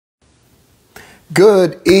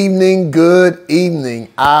Good evening. Good evening.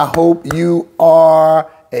 I hope you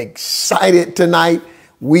are excited tonight.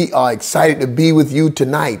 We are excited to be with you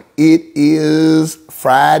tonight. It is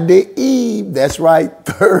Friday Eve. That's right,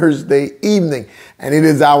 Thursday evening. And it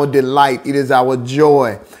is our delight. It is our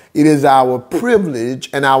joy. It is our privilege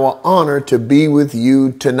and our honor to be with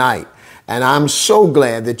you tonight. And I'm so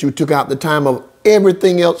glad that you took out the time of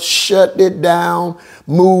everything else, shut it down,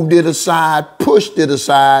 moved it aside, pushed it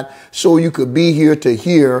aside, so you could be here to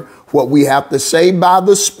hear what we have to say by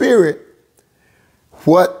the Spirit,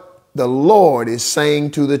 what the Lord is saying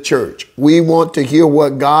to the church. We want to hear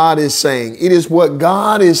what God is saying. It is what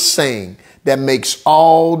God is saying that makes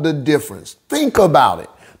all the difference. Think about it.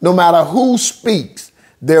 No matter who speaks,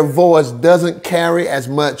 their voice doesn't carry as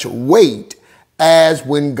much weight as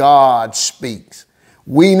when God speaks.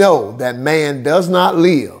 We know that man does not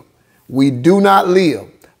live. We do not live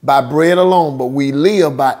by bread alone, but we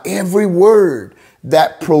live by every word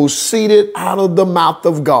that proceeded out of the mouth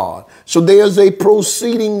of God. So there's a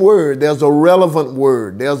proceeding word. There's a relevant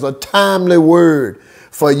word. There's a timely word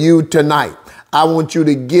for you tonight. I want you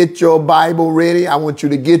to get your Bible ready. I want you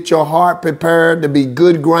to get your heart prepared to be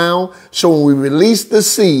good ground. So when we release the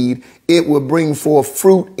seed, it will bring forth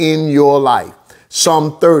fruit in your life.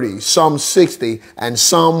 Some 30, some 60, and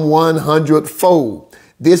some 100-fold.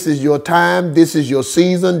 This is your time. This is your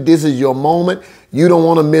season. This is your moment. You don't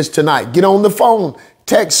want to miss tonight. Get on the phone,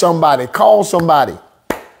 text somebody, call somebody,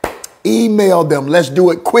 email them. Let's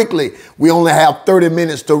do it quickly. We only have 30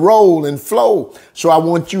 minutes to roll and flow. So I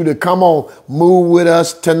want you to come on, move with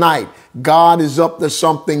us tonight. God is up to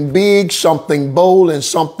something big, something bold, and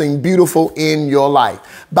something beautiful in your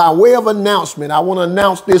life. By way of announcement, I want to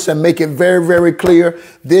announce this and make it very, very clear.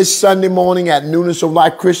 This Sunday morning at Newness of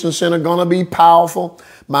Life Christian Center, going to be powerful.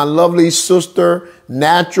 My lovely sister,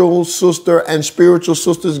 natural sister, and spiritual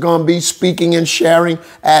sister is going to be speaking and sharing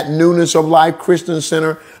at Newness of Life Christian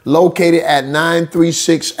Center, located at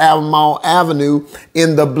 936 Albemarle Avenue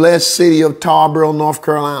in the blessed city of Tarboro, North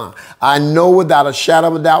Carolina. I know without a shadow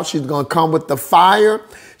of a doubt she's going to come with the fire.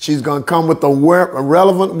 She's going to come with a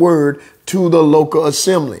relevant word to the local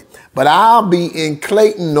assembly. But I'll be in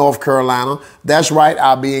Clayton, North Carolina. That's right.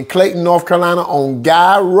 I'll be in Clayton, North Carolina on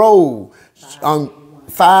Guy Road, on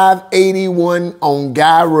 581 on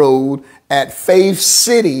Guy Road at Faith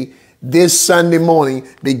City this Sunday morning,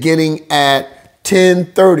 beginning at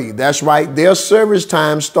 10:30. That's right. Their service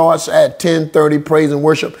time starts at 10:30, praise and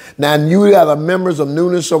worship. Now, you that are members of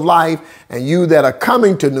Newness of Life and you that are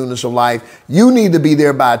coming to Newness of Life, you need to be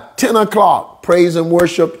there by 10 o'clock. Praise and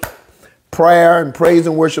worship, prayer and praise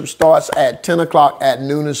and worship starts at 10 o'clock at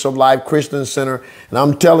Newness of Life Christian Center. And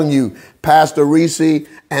I'm telling you, Pastor Reese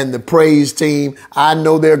and the praise team, I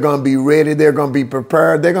know they're going to be ready. They're going to be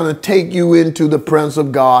prepared. They're going to take you into the presence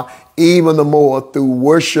of God even the more through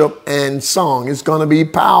worship and song. It's going to be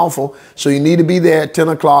powerful. So you need to be there at 10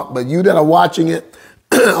 o'clock. But you that are watching it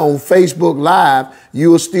on Facebook Live,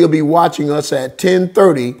 you will still be watching us at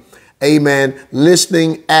 10:30. Amen.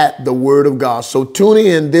 Listening at the word of God. So tune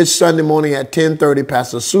in this Sunday morning at 10:30.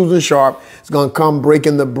 Pastor Susan Sharpe is going to come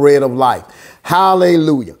breaking the bread of life.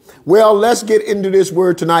 Hallelujah. Well, let's get into this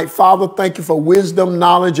word tonight. Father, thank you for wisdom,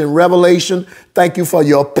 knowledge, and revelation. Thank you for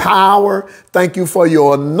your power. Thank you for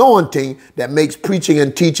your anointing that makes preaching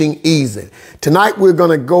and teaching easy. Tonight, we're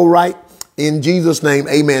going to go right in Jesus' name.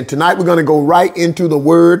 Amen. Tonight, we're going to go right into the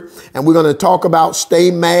word, and we're going to talk about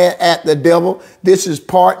stay mad at the devil. This is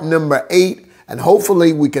part number 8, and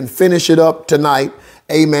hopefully we can finish it up tonight.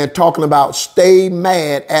 Amen. Talking about stay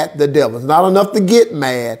mad at the devil. It's not enough to get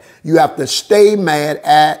mad. You have to stay mad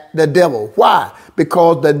at the devil. Why?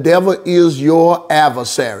 Because the devil is your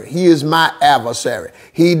adversary. He is my adversary.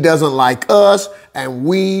 He doesn't like us and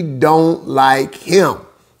we don't like him.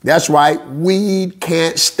 That's right. We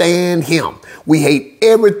can't stand him. We hate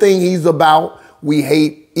everything he's about. We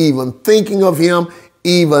hate even thinking of him,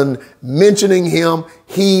 even mentioning him.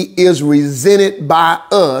 He is resented by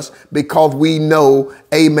us because we know,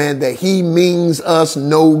 amen, that he means us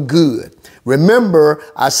no good. Remember,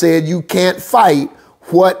 I said you can't fight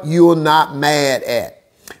what you're not mad at.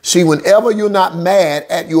 See, whenever you're not mad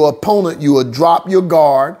at your opponent, you will drop your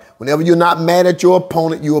guard. Whenever you're not mad at your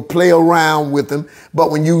opponent, you will play around with him.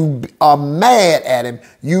 But when you are mad at him,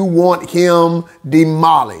 you want him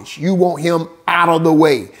demolished. You want him out of the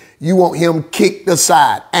way. You want him kicked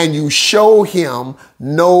aside, and you show him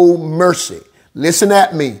no mercy. Listen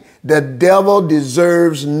at me. The devil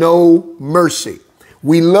deserves no mercy.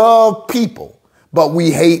 We love people, but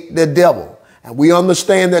we hate the devil. And we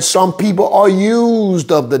understand that some people are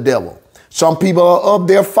used of the devil. Some people are of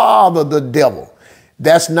their father, the devil.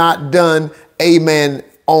 That's not done, amen,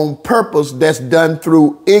 on purpose that's done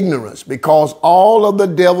through ignorance, because all of the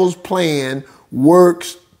devil's plan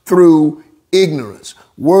works through ignorance,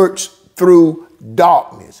 works through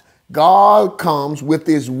darkness. God comes with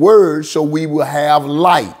his word so we will have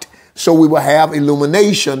light, so we will have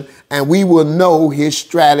illumination, and we will know his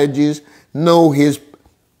strategies, know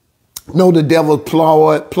the devil's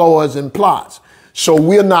ploys and plots. So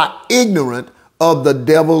we're not ignorant of the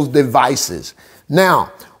devil's devices.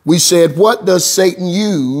 Now, we said, what does Satan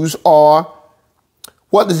use, or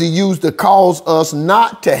what does he use to cause us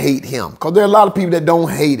not to hate him? Because there are a lot of people that don't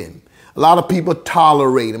hate him. A lot of people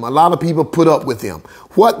tolerate him. A lot of people put up with him.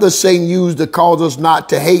 What does Satan use to cause us not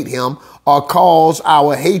to hate him, or cause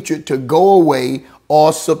our hatred to go away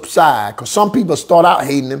or subside? Because some people start out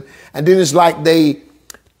hating him, and then it's like they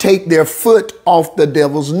take their foot off the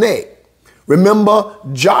devil's neck. Remember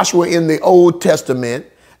Joshua in the Old Testament,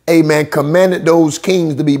 amen, commanded those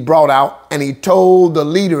kings to be brought out, and he told the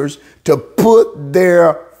leaders to put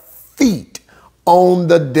their feet on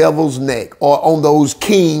the devil's neck, or on those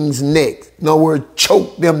kings' necks. In other words,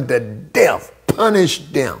 choke them to death, punish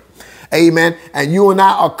them. Amen. And you and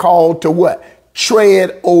I are called to what?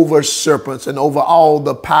 Tread over serpents and over all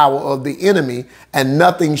the power of the enemy, and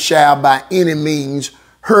nothing shall by any means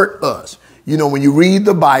hurt us. You know, when you read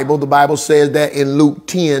the Bible says that in Luke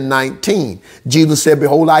 10:19, Jesus said,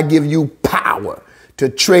 behold, I give you power to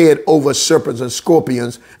tread over serpents and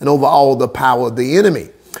scorpions and over all the power of the enemy.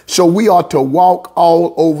 So we are to walk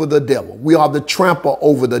all over the devil. We are to trample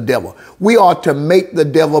over the devil. We are to make the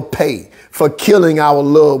devil pay for killing our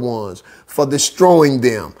loved ones, for destroying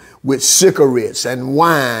them with cigarettes and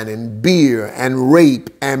wine and beer and rape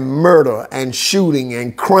and murder and shooting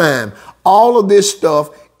and crime. All of this stuff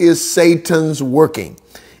is Satan's working.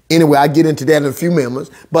 Anyway, I get into that in a few minutes,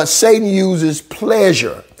 but Satan uses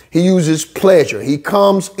pleasure. He uses pleasure. He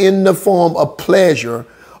comes in the form of pleasure,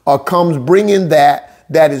 or comes bringing that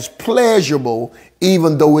is pleasurable,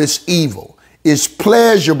 even though it's evil. It's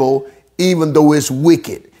pleasurable, even though it's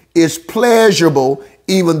wicked. It's pleasurable,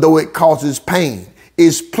 even though it causes pain.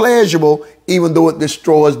 It's pleasurable, even though it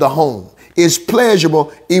destroys the home. It's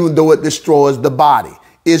pleasurable, even though it destroys the body.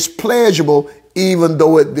 It's pleasurable, even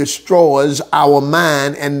though it destroys our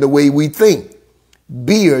mind and the way we think.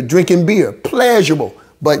 Beer, drinking beer, pleasurable,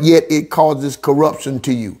 but yet it causes corruption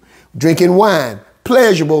to you. Drinking wine,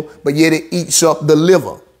 pleasurable, but yet it eats up the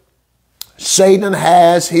liver. Satan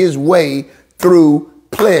has his way through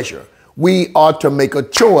pleasure. We are to make a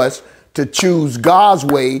choice to choose God's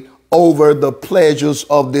way over the pleasures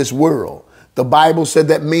of this world. The Bible said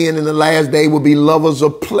that men in the last day will be lovers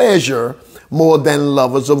of pleasure more than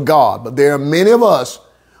lovers of God. But there are many of us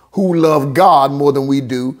who love God more than we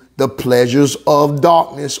do the pleasures of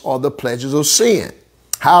darkness or the pleasures of sin.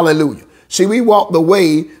 Hallelujah. See, we walked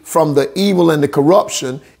away from the evil and the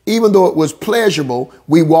corruption. Even though it was pleasurable,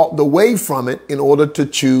 we walked away from it in order to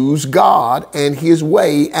choose God and his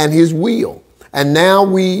way and his will. And now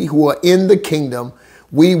we who are in the kingdom,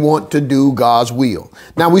 we want to do God's will.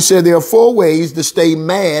 Now, we said there are 4 ways to stay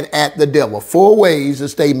mad at the devil. 4 ways to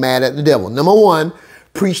stay mad at the devil. Number 1,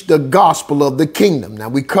 preach the gospel of the kingdom. Now,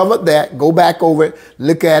 we covered that. Go back over it.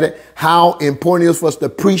 Look at it. How important it is for us to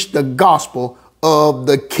preach the gospel of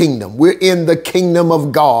the kingdom. We're in the kingdom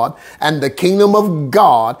of God, and the kingdom of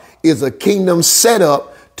God is a kingdom set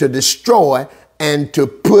up to destroy and to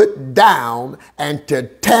put down and to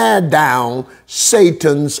tear down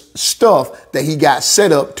Satan's stuff that he got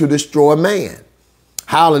set up to destroy man.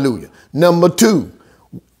 Hallelujah. Number 2,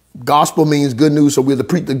 gospel means good news, so we're to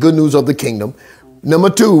preach the good news of the kingdom. Number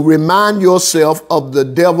 2, remind yourself of the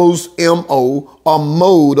devil's MO or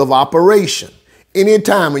mode of operation.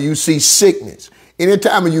 Anytime when you see sickness,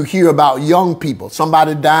 anytime when you hear about young people,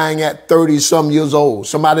 somebody dying at 30-some years old,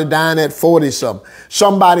 somebody dying at 40-some,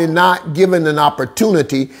 somebody not given an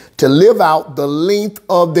opportunity to live out the length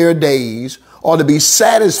of their days or to be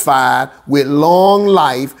satisfied with long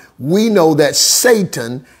life, we know that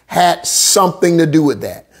Satan had something to do with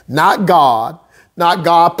that. Not God. Not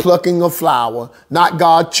God plucking a flower, not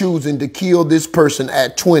God choosing to kill this person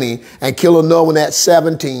at 20 and kill another one at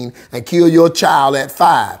 17 and kill your child at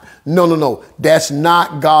 5. No. That's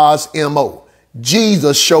not God's MO.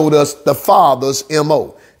 Jesus showed us the Father's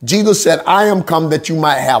MO. Jesus said, I am come that you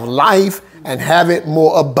might have life and have it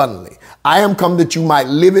more abundantly. I am come that you might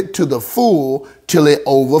live it to the full till it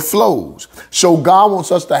overflows. So God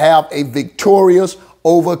wants us to have a victorious,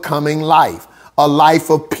 overcoming life. A life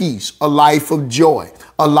of peace, a life of joy,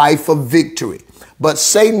 a life of victory. But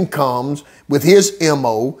Satan comes with his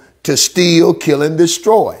MO to steal, kill, and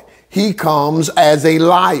destroy. He comes as a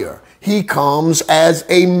liar. He comes as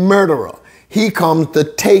a murderer. He comes to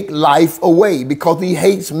take life away because he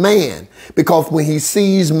hates man. Because when he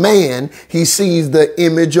sees man, he sees the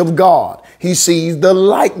image of God. He sees the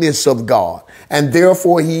likeness of God. And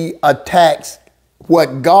therefore he attacks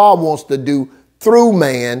what God wants to do through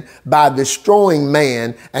man by destroying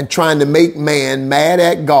man and trying to make man mad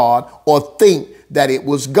at God or think that it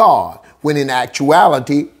was God, when in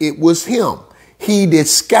actuality it was him. He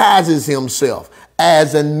disguises himself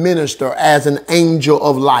as a minister, as an angel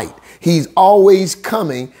of light. He's always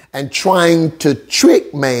coming and trying to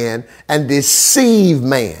trick man and deceive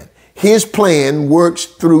man. His plan works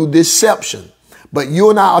through deception. But you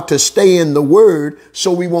and I are to stay in the word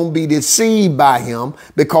so we won't be deceived by him,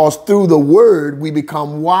 because through the word we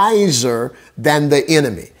become wiser than the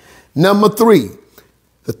enemy. Number 3,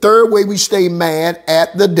 the third way we stay mad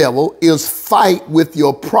at the devil is fight with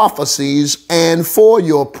your prophecies and for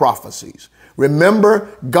your prophecies. Remember,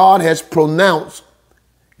 God has pronounced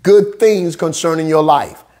good things concerning your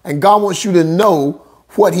life, and God wants you to know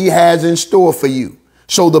what he has in store for you.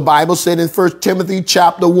 So the Bible said in 1 Timothy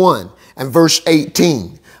chapter 1 and verse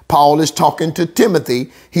 18, Paul is talking to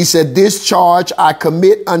Timothy. He said, "This charge I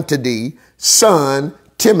commit unto thee, son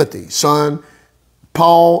Timothy."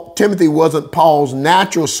 Timothy wasn't Paul's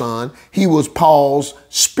natural son. He was Paul's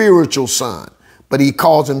spiritual son, but he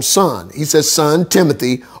calls him son. He says, "Son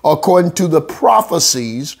Timothy, according to the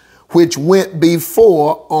prophecies which went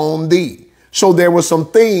before on thee." So there were some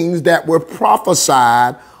things that were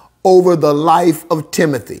prophesied over the life of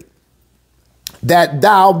Timothy, that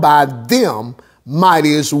thou by them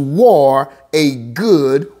mightest war a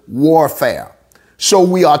good warfare. So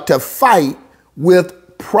we are to fight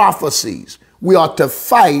with prophecies. We are to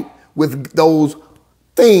fight with those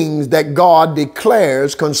things that God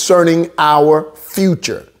declares concerning our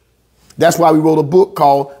future. That's why we wrote a book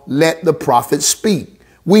called Let the Prophet Speak.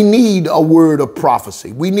 We need a word of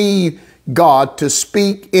prophecy. We need God to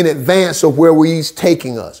speak in advance of where he's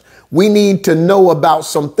taking us. We need to know about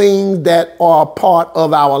some things that are a part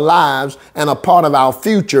of our lives and a part of our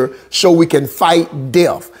future, so we can fight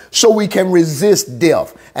death, so we can resist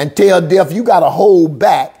death and tell death, you got to hold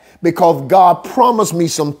back, because God promised me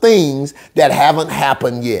some things that haven't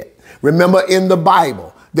happened yet. Remember, in the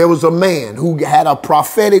Bible, there was a man who had a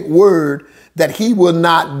prophetic word that he would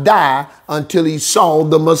not die until he saw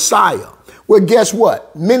the Messiah. Well, guess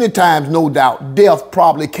what? Many times, no doubt, death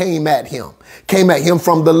probably came at him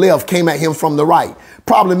from the left, came at him from the right.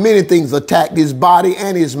 Probably many things attacked his body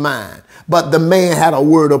and his mind. But the man had a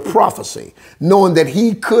word of prophecy, knowing that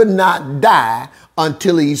he could not die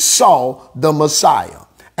until he saw the Messiah.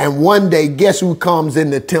 And one day, guess who comes in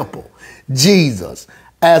the temple? Jesus,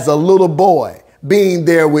 as a little boy, being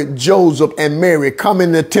there with Joseph and Mary, come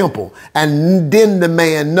in the temple. And then the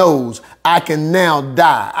man knows, I can now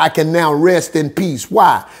die. I can now rest in peace.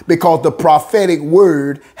 Why? Because the prophetic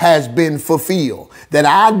word has been fulfilled, that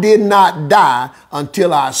I did not die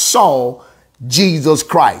until I saw Jesus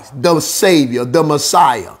Christ, the Savior, the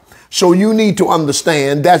Messiah. So you need to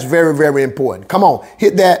understand that's very, very important. Come on,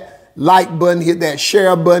 hit that like button, hit that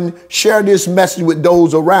share button, share this message with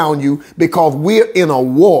those around you, because we're in a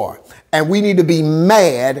war and we need to be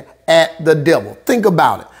mad at the devil. Think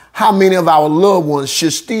about it. How many of our loved ones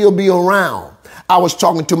should still be around? I was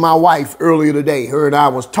talking to my wife earlier today. Her and I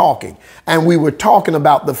was talking, and we were talking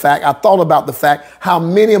about the fact, I thought about the fact how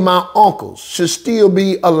many of my uncles should still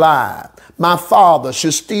be alive. My father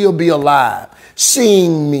should still be alive,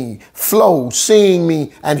 seeing me flow, seeing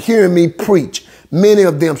me and hearing me preach. Many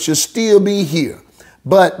of them should still be here.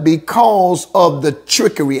 But because of the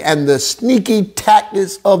trickery and the sneaky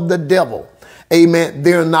tactics of the devil, amen,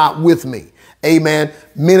 they're not with me. Amen.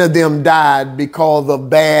 Many of them died because of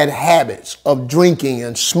bad habits of drinking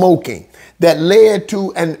and smoking that led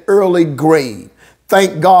to an early grave.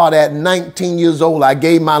 Thank God at 19 years old, I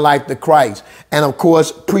gave my life to Christ, and of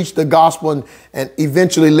course, preached the gospel and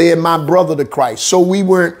eventually led my brother to Christ. So we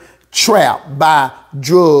weren't trapped by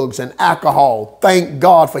drugs and alcohol. Thank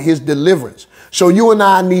God for his deliverance. So you and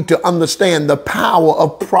I need to understand the power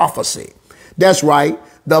of prophecy. That's right.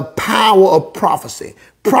 The power of prophecy.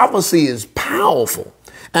 Prophecy is powerful.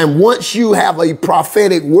 And once you have a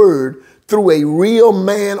prophetic word through a real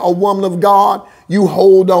man or woman of God, you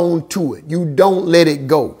hold on to it. You don't let it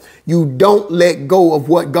go. You don't let go of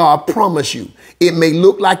what God promised you. It may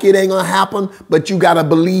look like it ain't gonna happen, but you gotta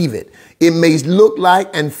believe it. It may look like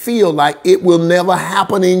and feel like it will never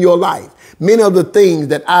happen in your life. Many of the things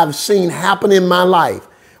that I've seen happen in my life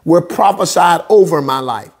were prophesied over my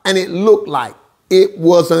life, and it looked like it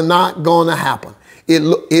was not going to happen.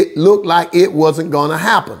 It looked like it wasn't going to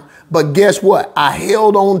happen. But guess what? I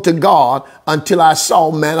held on to God until I saw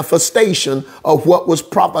manifestation of what was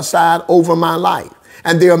prophesied over my life.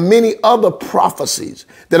 And there are many other prophecies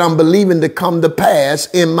that I'm believing to come to pass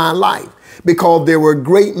in my life, because there were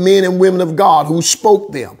great men and women of God who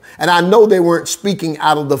spoke them. And I know they weren't speaking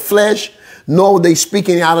out of the flesh, nor were they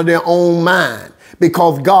speaking out of their own mind,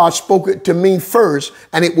 because God spoke it to me first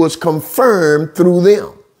and it was confirmed through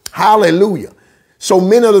them. Hallelujah. So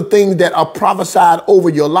many of the things that are prophesied over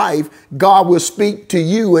your life, God will speak to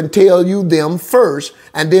you and tell you them first,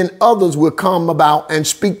 and then others will come about and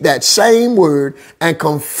speak that same word and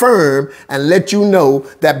confirm and let you know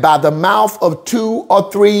that by the mouth of 2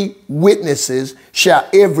 or 3 witnesses shall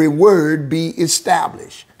every word be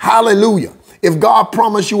established. Hallelujah. If God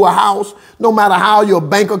promised you a house, no matter how your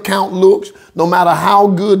bank account looks, no matter how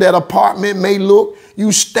good that apartment may look,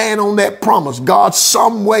 you stand on that promise. God,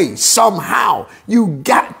 some way, somehow, you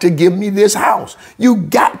got to give me this house. You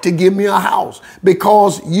got to give me a house,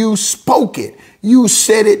 because you spoke it. You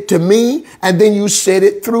said it to me, and then you said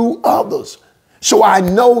it through others. So I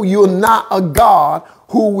know you're not a God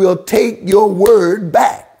who will take your word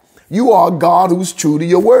back. You are a God who's true to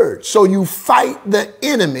your word. So you fight the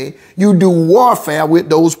enemy. You do warfare with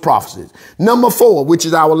those prophecies. Number 4, which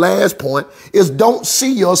is our last point, is don't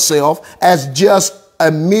see yourself as just a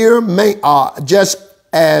mere man,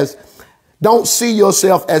 don't see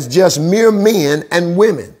yourself as just mere men and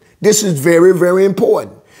women. This is very, very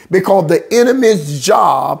important, because the enemy's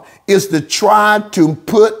job is to try to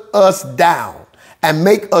put us down and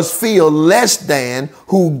make us feel less than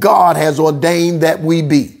who God has ordained that we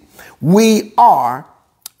be. We are,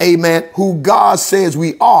 amen, who God says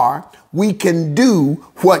we are. We can do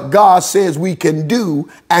what God says we can do,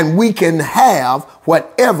 and we can have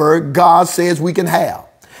whatever God says we can have.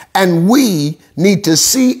 And we need to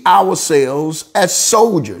see ourselves as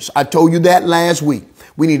soldiers. I told you that last week.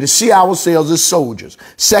 We need to see ourselves as soldiers.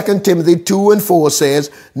 2 Timothy 2:4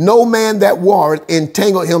 says, no man that warreth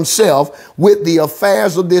entangle himself with the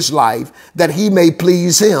affairs of this life, that he may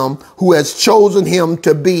please him who has chosen him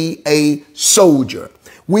to be a soldier.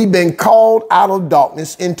 We've been called out of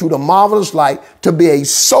darkness into the marvelous light to be a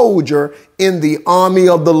soldier in the army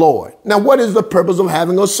of the Lord. Now, what is the purpose of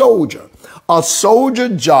having a soldier? A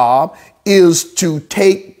soldier's job is to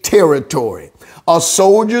take territory. A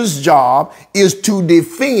soldier's job is to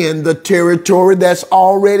defend the territory that's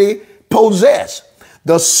already possessed.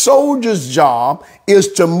 The soldier's job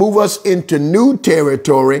is to move us into new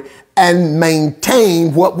territory and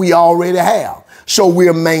maintain what we already have. So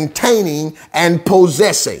we're maintaining and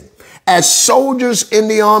possessing. As soldiers in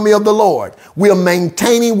the army of the Lord, we're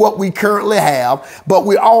maintaining what we currently have, but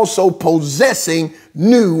we're also possessing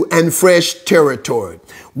new and fresh territory.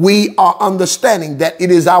 We are understanding that it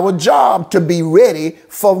is our job to be ready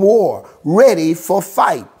for war, ready for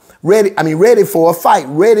fight, ready for a fight,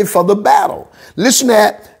 ready for the battle. Listen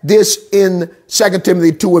at this in 2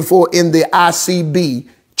 Timothy 2:4 in the ICB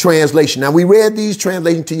translation. Now, we read these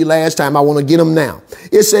translations to you last time. I want to get them now.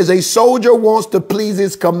 It says, a soldier wants to please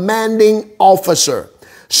his commanding officer,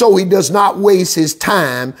 so he does not waste his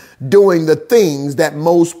time doing the things that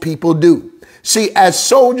most people do. See, as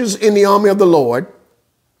soldiers in the army of the Lord,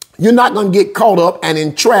 you're not going to get caught up and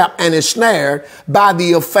entrapped and ensnared by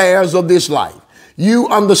the affairs of this life. You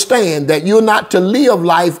understand that you're not to live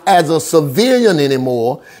life as a civilian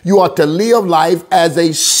anymore. You are to live life as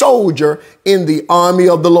a soldier in the army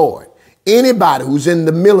of the Lord. Anybody who's in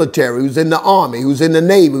the military, who's in the army, who's in the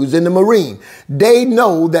Navy, who's in the Marine, they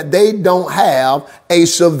know that they don't have a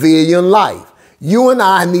civilian life. You and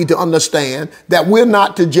I need to understand that we're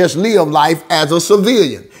not to just live life as a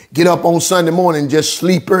civilian. Get up on Sunday morning, just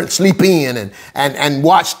sleep in and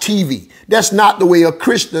watch TV. That's not the way a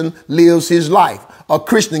Christian lives his life. A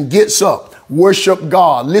Christian gets up, worship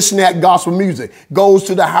God, listen at gospel music, goes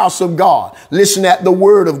to the house of God, listen at the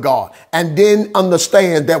word of God, and then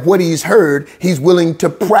understands that what he's heard, he's willing to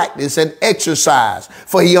practice and exercise.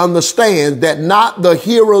 For he understands that not the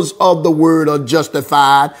hearers of the word are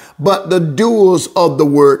justified, but the doers of the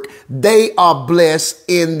work, they are blessed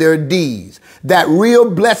in their deeds. That real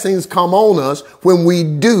blessings come on us when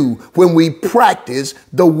we practice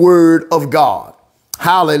the word of God.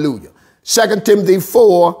 Hallelujah. 2 Timothy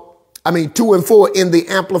 2:4 in the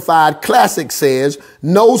Amplified Classic says,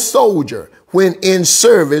 no soldier when in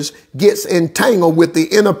service gets entangled with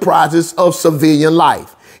the enterprises of civilian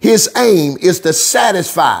life. His aim is to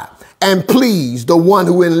satisfy and please the one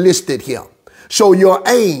who enlisted him. So your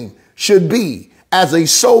aim should be, as a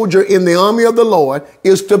soldier in the army of the Lord,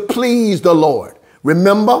 is to please the Lord.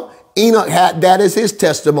 Remember, Enoch had that as his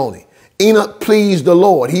testimony. Enoch pleased the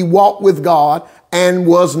Lord. He walked with God and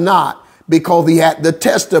was not because he had the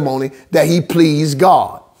testimony that he pleased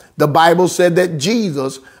God. The Bible said that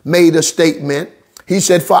Jesus made a statement. He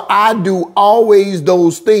said, for I do always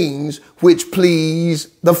those things which please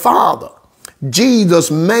the Father. Jesus'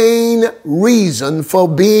 main reason for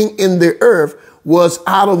being in the earth was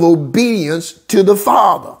out of obedience to the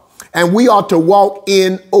Father. And we are to walk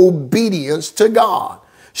in obedience to God.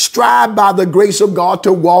 Strive by the grace of God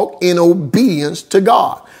to walk in obedience to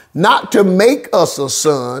God. Not to make us a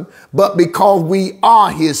son, but because we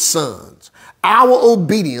are his sons. Our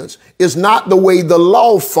obedience is not the way the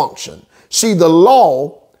law functions. See, the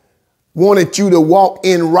law wanted you to walk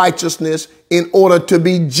in righteousness in order to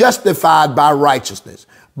be justified by righteousness.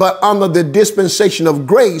 But under the dispensation of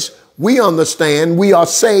grace, we understand we are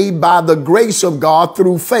saved by the grace of God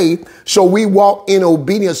through faith. So we walk in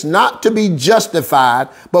obedience, not to be justified,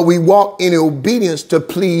 but we walk in obedience to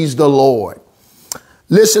please the Lord.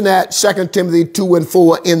 Listen at 2 Timothy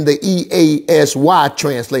 2:4 in the EASY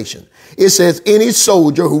translation. It says, any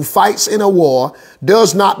soldier who fights in a war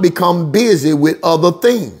does not become busy with other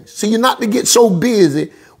things. So you're not to get so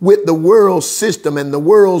busy with the world system and the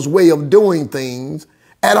world's way of doing things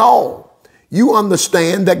at all. You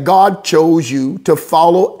understand that God chose you to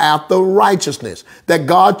follow after righteousness, that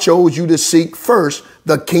God chose you to seek first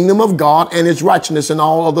the kingdom of God and his righteousness, and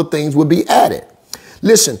all other things will be added.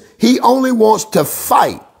 Listen, he only wants to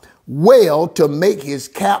fight well to make his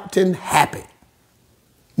captain happy.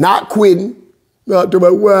 Not quitting, not talking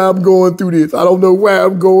about why I'm going through this. I don't know why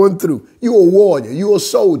I'm going through. You're a warrior. You're a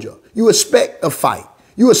soldier. You expect a fight.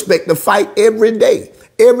 You expect to fight every day.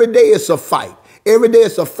 Every day it's a fight. Every day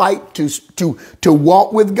it's a fight to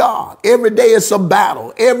walk with God. Every day it's a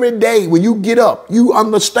battle. Every day when you get up, you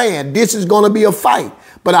understand this is going to be a fight.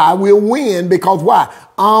 But I will win because why?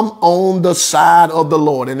 I'm on the side of the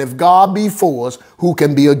Lord. And if God be for us, who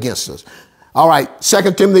can be against us? All right.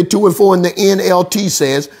 2 Timothy 2:4 in the NLT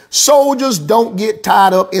says, soldiers don't get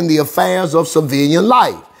tied up in the affairs of civilian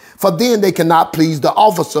life, for then they cannot please the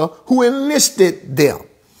officer who enlisted them.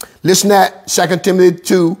 Listen at 2 Timothy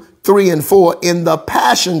 2:3-4 in the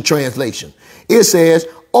Passion Translation. It says,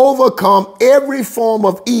 overcome every form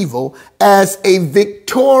of evil as a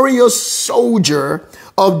victorious soldier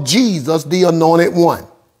of Jesus, the Anointed One.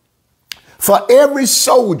 For every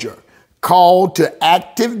soldier called to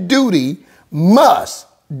active duty must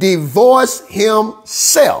divorce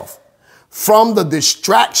himself from the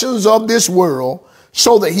distractions of this world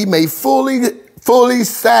so that he may fully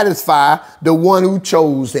satisfy the one who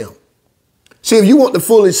chose him. See, if you want to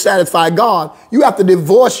fully satisfy God, you have to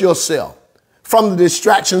divorce yourself from the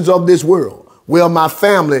distractions of this world. Well, my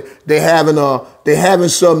family, they're having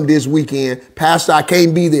something this weekend. Pastor, I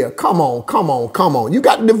can't be there. Come on. You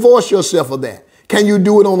got to divorce yourself of that. Can you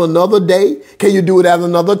do it on another day? Can you do it at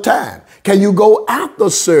another time? Can you go after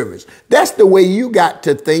service? That's the way you got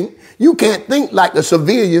to think. You can't think like the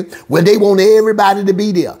civilian when they want everybody to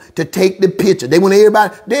be there to take the picture. They want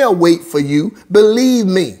everybody. They'll wait for you. Believe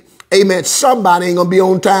me. Amen. Somebody ain't going to be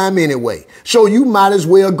on time anyway. So you might as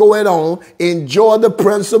well go it on. Enjoy the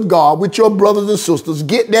presence of God with your brothers and sisters.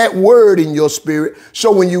 Get that word in your spirit.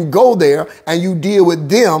 So when you go there and you deal with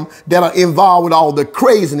them that are involved with all the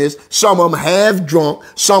craziness, some of them half drunk,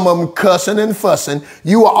 some of them cussing and fussing,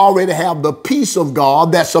 you will already have the peace of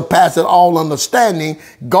God that surpasses all understanding,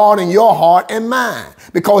 guarding your heart and mind.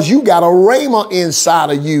 Because you got a rhema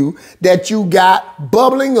inside of you that you got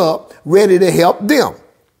bubbling up, ready to help them.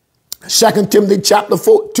 2 Timothy chapter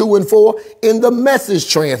 2:4 in the Message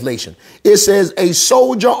translation. It says a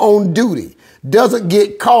soldier on duty doesn't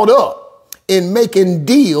get caught up in making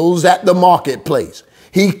deals at the marketplace.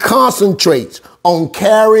 He concentrates on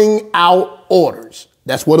carrying out orders.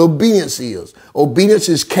 That's what obedience is. Obedience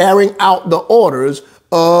is carrying out the orders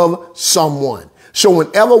of someone. So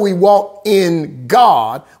whenever we walk in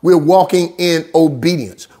God, we're walking in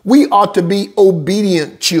obedience. We ought to be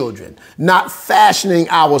obedient children, not fashioning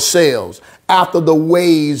ourselves after the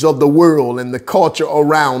ways of the world and the culture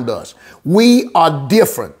around us. We are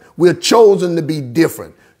different. We're chosen to be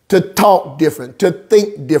different, to talk different, to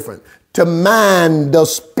think different, to mind the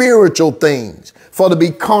spiritual things. For to be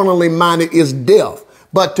carnally minded is death,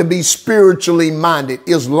 but to be spiritually minded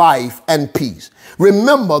is life and peace.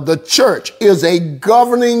 Remember, the church is a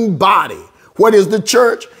governing body. What is the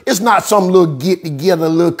church? It's not some little get together,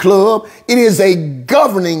 little club. It is a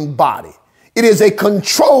governing body. It is a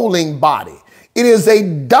controlling body. It is a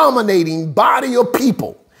dominating body of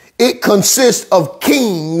people. It consists of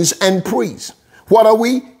kings and priests. What are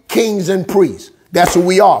we? Kings and priests. That's who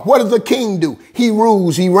we are. What does a king do? He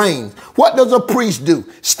rules, he reigns. What does a priest do?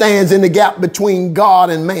 Stands in the gap between God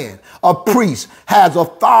and man. A priest has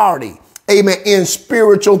authority, amen, in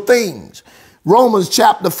spiritual things. Romans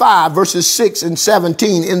chapter 5, verses 6 and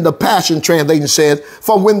 17 in the Passion Translation says,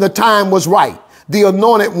 for when the time was right, the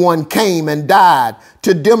anointed one came and died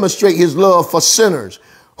to demonstrate his love for sinners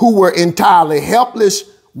who were entirely helpless,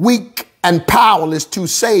 weak, and powerless to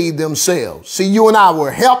save themselves. See, you and I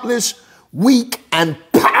were helpless, weak, and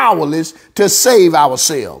powerless to save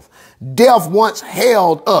ourselves. Death once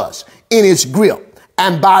held us in its grip.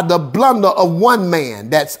 And by the blunder of one man,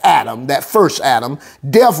 that's Adam, that first Adam,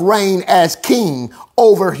 death reigned as king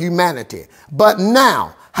over humanity. But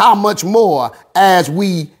now, how much more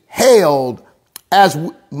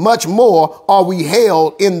much more are we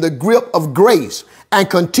held in the grip of grace and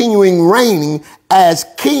continuing reigning as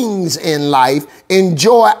kings in life,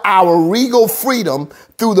 enjoy our regal freedom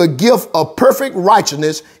through the gift of perfect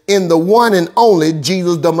righteousness in the one and only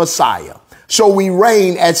Jesus the Messiah. So we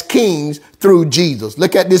reign as kings through Jesus.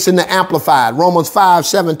 Look at this in the Amplified. Romans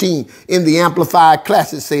 5:17 in the Amplified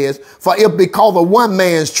Classic says, for if because of one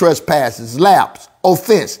man's trespasses, lapse,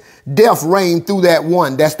 offense, death reigned through that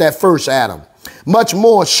one, that's that first Adam, much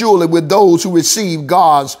more surely with those who receive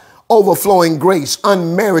God's overflowing grace,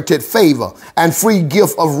 unmerited favor, and free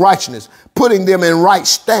gift of righteousness, putting them in right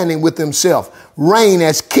standing with himself, reign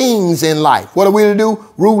as kings in life. What are we to do?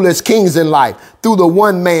 Rule as kings in life through the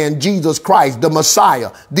one man, Jesus Christ, the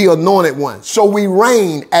Messiah, the anointed one. So we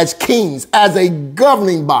reign as kings, as a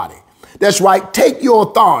governing body. That's right. Take your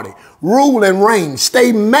authority, rule and reign.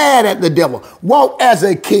 Stay mad at the devil. Walk as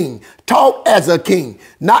a king. Talk as a king,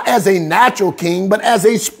 not as a natural king, but as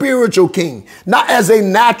a spiritual king, not as a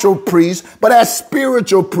natural priest, but as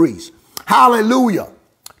spiritual priest. Hallelujah.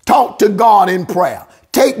 Talk to God in prayer.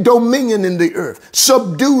 Take dominion in the earth.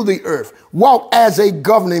 Subdue the earth. Walk as a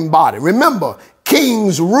governing body. Remember,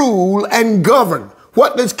 kings rule and govern.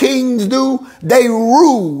 What does kings do? They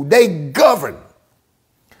rule. They govern.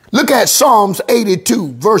 Look at Psalms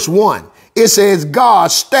 82, verse 1. It says,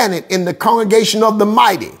 God standeth in the congregation of the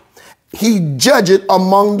mighty. He judgeth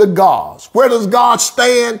among the gods. Where does God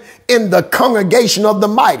stand? In the congregation of the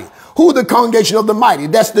mighty. Who the congregation of the mighty?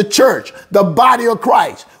 That's the church, the body of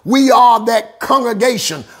Christ. We are that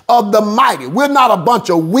congregation of the mighty. We're not a bunch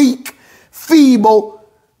of weak, feeble,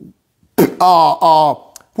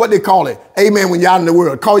 what they call it? Amen. When you're out in the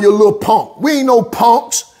world, call you a little punk. We ain't no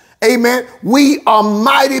punks. Amen. We are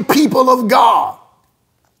mighty people of God.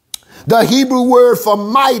 The Hebrew word for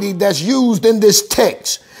mighty that's used in this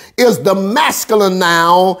text is the masculine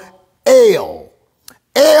noun El.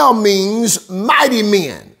 El means mighty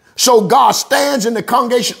men. So God stands in the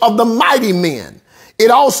congregation of the mighty men.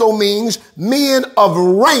 It also means men of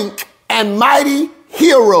rank and mighty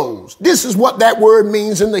heroes. This is what that word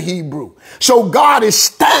means in the Hebrew. So God is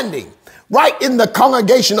standing right in the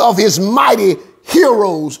congregation of his mighty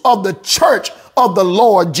heroes of the church of the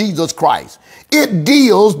Lord Jesus Christ. It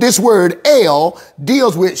deals, this word El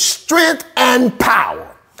deals with strength and power.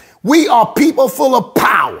 We are people full of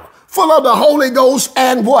power, full of the Holy Ghost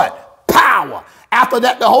and what? Power. After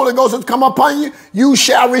that, the Holy Ghost has come upon you, you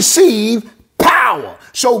shall receive power.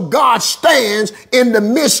 So God stands in the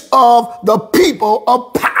midst of the people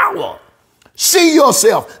of power. See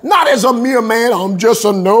yourself, not as a mere man, I'm just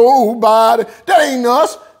a nobody. That ain't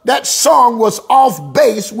us. That song was off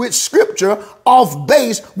base with scripture, off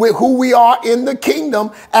base with who we are in the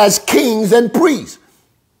kingdom as kings and priests.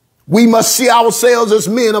 We must see ourselves as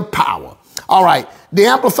men of power. All right. The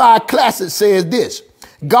Amplified Classic says this.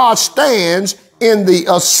 God stands in the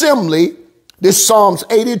assembly. This Psalms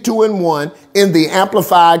 82 and 1 in the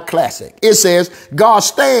Amplified Classic. It says, God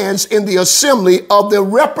stands in the assembly of the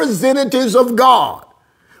representatives of God.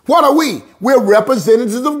 What are we? We're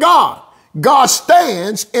representatives of God. God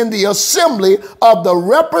stands in the assembly of the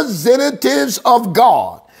representatives of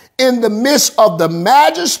God. In the midst of the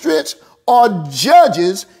magistrates or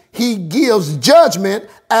judges, he gives judgment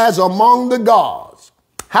as among the gods.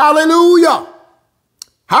 Hallelujah.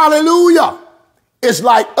 Hallelujah. It's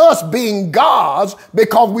like us being gods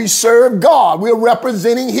because we serve God. We're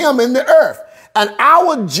representing him in the earth. And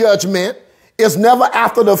our judgment is never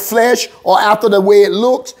after the flesh or after the way it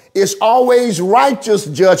looks. It's always righteous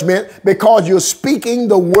judgment because you're speaking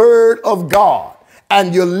the word of God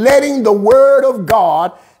and you're letting the word of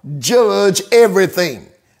God judge everything.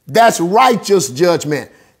 That's righteous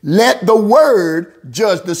judgment. Let the word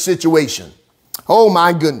judge the situation. Oh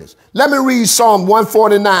my goodness. Let me read Psalm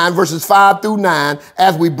 149 verses 5 through 9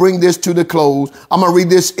 as we bring this to the close. I'm going to read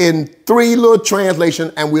this in 3 little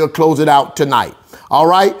translations and we'll close it out tonight. All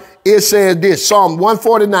right. It says this, Psalm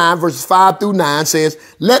 149 verses 5 through 9 says,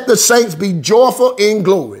 let the saints be joyful in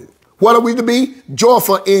glory. What are we to be?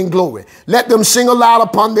 Joyful in glory. Let them sing aloud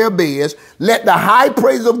upon their beds. Let the high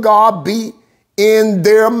praise of God be in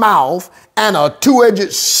their mouth and a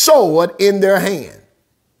two-edged sword in their hand.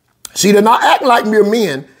 See, they're not acting like mere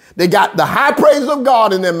men. They got the high praise of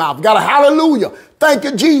God in their mouth. Got a hallelujah. Thank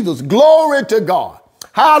you, Jesus. Glory to God.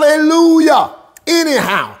 Hallelujah.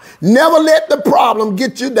 Anyhow, never let the problem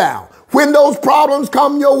get you down. When those problems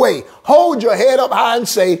come your way, hold your head up high and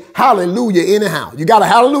say, hallelujah, anyhow. You got a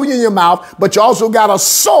hallelujah in your mouth, but you also got a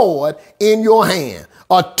sword in your hand,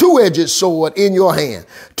 a two-edged sword in your hand.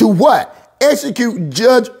 To what? Execute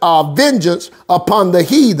vengeance upon the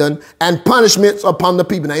heathen and punishments upon the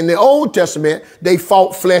people. Now, in the Old Testament, they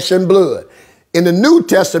fought flesh and blood. In the New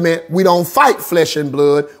Testament, we don't fight flesh and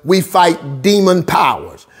blood. We fight demon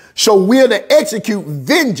powers. So we're to execute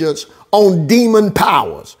vengeance on demon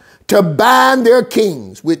powers, to bind their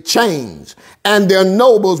kings with chains and their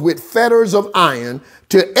nobles with fetters of iron,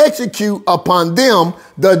 to execute upon them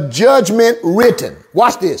the judgment written.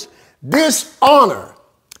 Watch this. This honor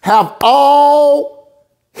have all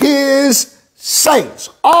his saints,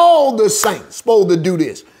 all the saints supposed to do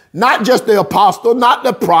this. Not just the apostle, not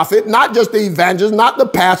the prophet, not just the evangelist, not the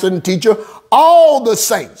pastor and teacher. All the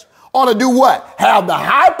saints ought to do what? Have the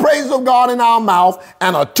high praise of God in our mouth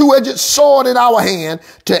and a two-edged sword in our hand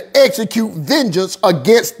to execute vengeance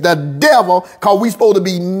against the devil, because we're supposed to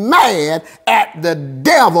be mad at the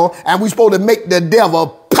devil and we're supposed to make the devil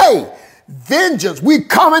pay. Vengeance. We're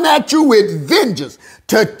coming at you with vengeance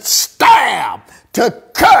to stab, to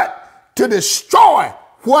cut, to destroy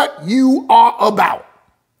what you are about.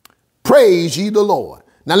 Praise ye the Lord.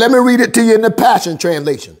 Now let me read it to you in the Passion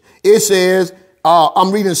Translation. It says,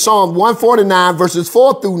 I'm reading Psalm 149 verses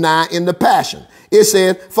 4 through 9 in the Passion. It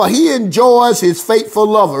says, for he enjoys his faithful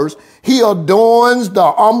lovers. He adorns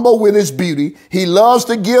the humble with his beauty. He loves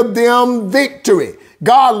to give them victory.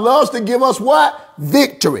 God loves to give us what?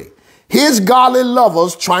 Victory. His godly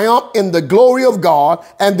lovers triumph in the glory of God,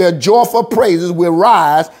 and their joyful praises will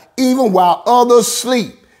rise even while others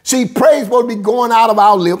sleep. See, praise will be going out of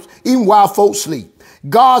our lips even while folks sleep.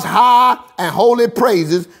 God's high and holy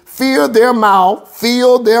praises fill their mouths,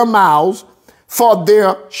 for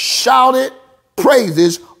their shouted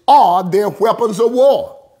praises are their weapons of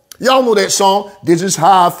war. Y'all know that song, this is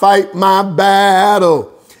how I fight my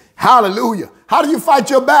battle. Hallelujah. How do you fight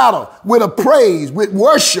your battle? With a praise, with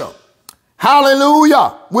worship.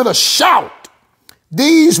 Hallelujah. With a shout.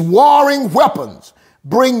 These warring weapons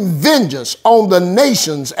bring vengeance on the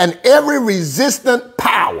nations and every resistant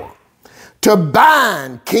power, to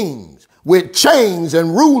bind kings with chains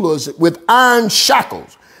and rulers with iron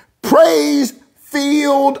shackles.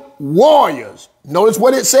 Praise-filled warriors. Notice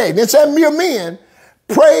what it said. It said mere men.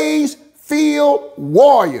 Praise-filled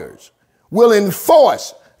warriors will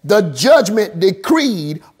enforce the judgment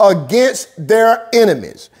decreed against their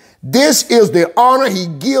enemies. This is the honor he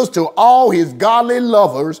gives to all his godly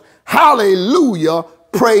lovers. Hallelujah.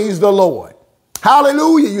 Praise the Lord.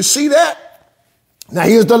 Hallelujah. You see that? Now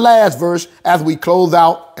here's the last verse as we close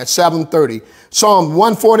out at 7:30. Psalm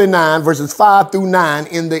 149 verses 5 through 9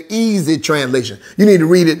 in the easy translation. You need to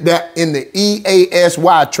read it that in the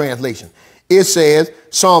EASY translation. It says,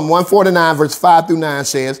 Psalm 149 verse 5 through 9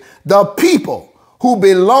 says, the people who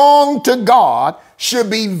belong to God should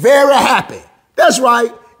be very happy. That's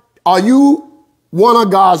right. Are you one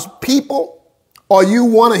of God's people? Are you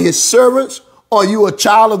one of his servants? Are you a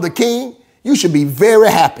child of the king? You should be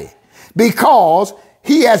very happy because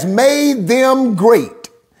he has made them great.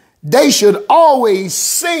 They should always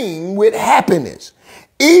sing with happiness,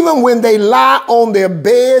 even when they lie on their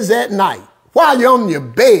beds at night. While you're on your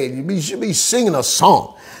bed, you should be singing a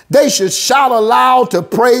song. They should shout aloud to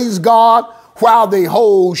praise God while they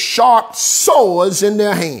hold sharp swords in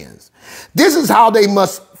their hands. This is how they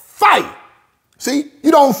must fight. See,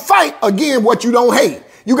 you don't fight again what you don't hate.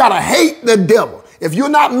 You got to hate the devil. If you're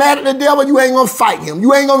not mad at the devil, you ain't going to fight him.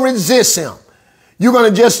 You ain't going to resist him. You're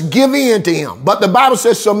going to just give in to him. But the Bible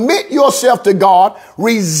says, submit yourself to God,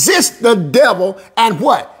 resist the devil, and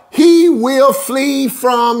what? He will flee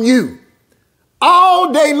from you.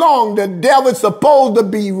 All day long, the devil is supposed to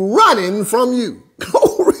be running from you.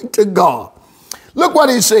 Glory to God. Look what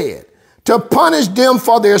he said. To punish them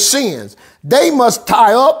for their sins, they must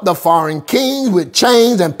tie up the foreign kings with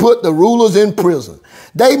chains and put the rulers in prison.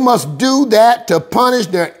 They must do that to punish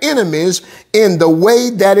their enemies in the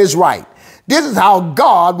way that is right. This is how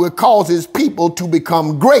God will cause his people to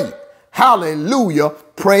become great. Hallelujah.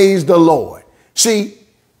 Praise the Lord. See,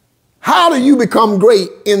 how do you become great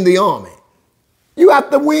in the army? You have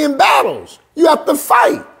to win battles. You have to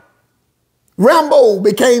fight. Rambo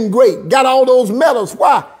became great, got all those medals.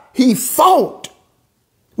 Why? He fought.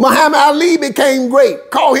 Muhammad Ali became great.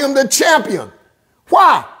 Call him the champion.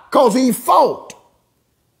 Why? Because he fought.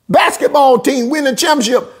 Basketball team win the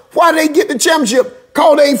championship. Why did they get the championship?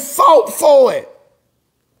 Because they fought for it.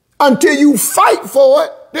 Until you fight for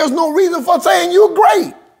it, there's no reason for saying you're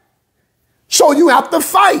great. So you have to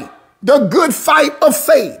fight the good fight of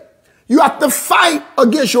faith. You have to fight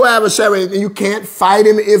against your adversary, and you can't fight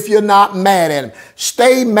him if you're not mad at him.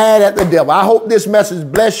 Stay mad at the devil. I hope this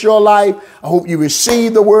message bless your life. I hope you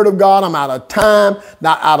receive the word of God. I'm out of time,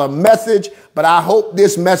 not out of message, but I hope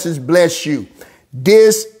this message bless you.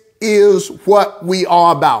 This is what we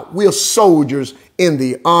are about. We're soldiers in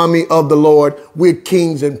the army of the Lord. We're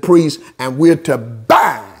kings and priests, and we're to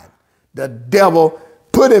bind the devil,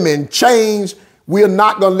 put him in chains. We're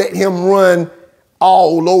not going to let him run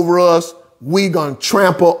all over us. We're going to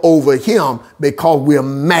trample over him because we're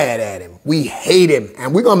mad at him. We hate him,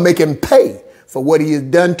 and we're going to make him pay for what he has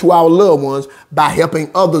done to our loved ones by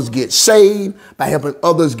helping others get saved, by helping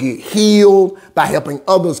others get healed, by helping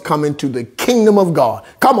others come into the kingdom of God.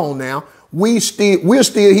 Come on now. We're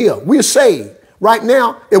still here. We're saved. Right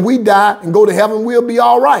now, if we die and go to heaven, we'll be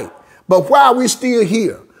all right. But while we're still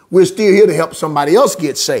here, we're still here to help somebody else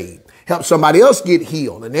get saved, help somebody else get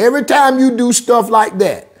healed. And every time you do stuff like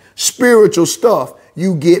that, spiritual stuff,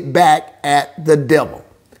 you get back at the devil.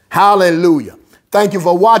 Hallelujah. Thank you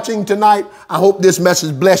for watching tonight. I hope this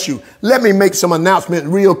message bless you. Let me make some announcements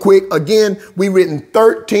real quick. Again, we've written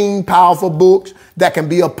 13 powerful books that can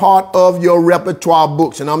be a part of your repertoire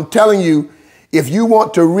books. And I'm telling you, if you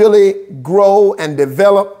want to really grow and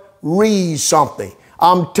develop, read something.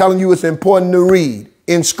 I'm telling you, it's important to read.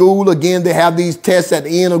 In school, again, they have these tests at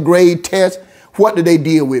the end of grade tests. What do they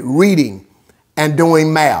deal with? Reading and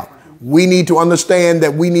doing math. We need to understand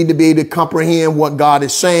that we need to be able to comprehend what God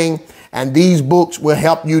is saying, and these books will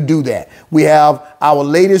help you do that. We have our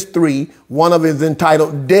latest 3. One of them is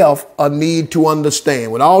entitled Death, A Need to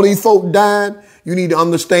Understand. When all these folk dying, you need to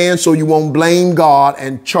understand so you won't blame God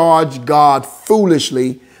and charge God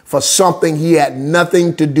foolishly for something he had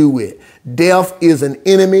nothing to do with. Death is an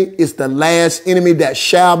enemy. It's the last enemy that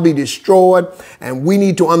shall be destroyed. And we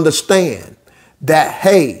need to understand that,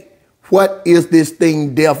 hey, what is this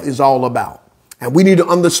thing death is all about? And we need to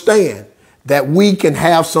understand that we can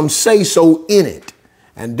have some say-so in it.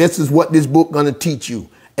 And this is what this book going to teach you.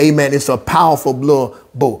 Amen. It's a powerful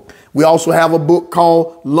book. We also have a book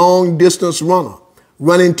called Long Distance Runner,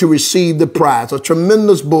 Running to Receive the Prize, a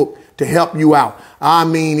tremendous book to help you out. I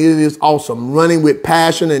mean, it is awesome. Running with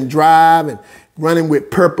passion and drive and running with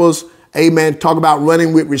purpose. Amen. Talk about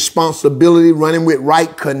running with responsibility, running with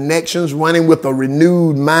right connections, running with a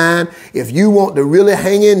renewed mind. If you want to really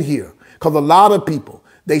hang in here, because a lot of people,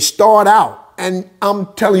 they start out, and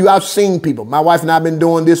I'm telling you, I've seen people. My wife and I have been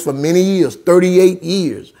doing this for many years, 38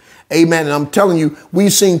 years. Amen. And I'm telling you,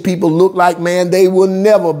 we've seen people look like, man, they will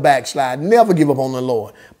never backslide, never give up on the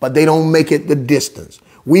Lord, but they don't make it the distance.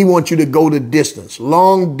 We want you to go the distance.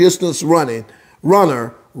 Long distance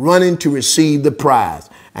runner, running to receive the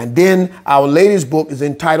prize. And then our latest book is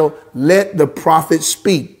entitled, Let the Prophet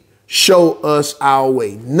Speak, Show Us Our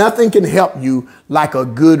Way. Nothing can help you like a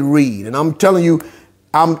good read. And I'm telling you,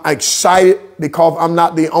 I'm excited because I'm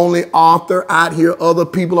not the only author out here. Other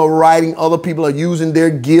people are writing. Other people are using their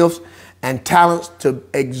gifts and talents to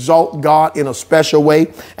exalt God in a special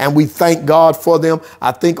way. And we thank God for them.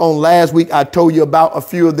 I think on last week, I told you about a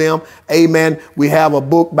few of them. Amen. We have a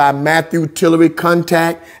book by Matthew Tillery,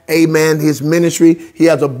 Contact. Amen. His ministry. He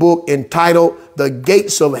has a book entitled, The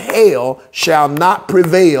Gates of Hell Shall Not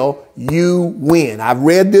Prevail. You Win. I've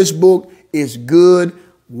read this book. It's good.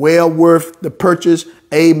 Well worth the purchase.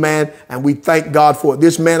 Amen. And we thank God for it.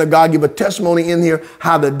 This man of God gave a testimony in here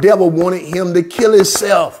how the devil wanted him to kill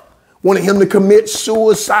himself, wanted him to commit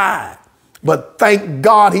suicide. But thank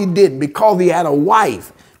God he didn't, because he had a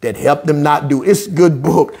wife that helped him not do it. It's a good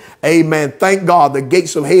book. Amen. Thank God the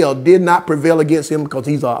gates of hell did not prevail against him, because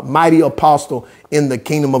he's a mighty apostle in the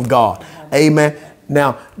kingdom of God. Amen.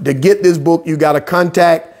 Now, to get this book, you got to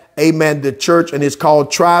contact, amen, the church, and it's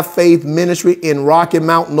called Tri-Faith Ministry in Rocky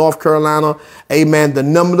Mount, North Carolina. Amen. The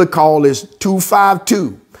number to call is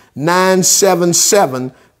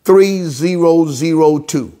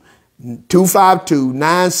 252-977-3002.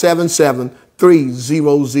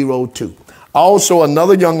 252-977-3002. Also,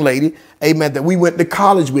 another young lady, amen, that we went to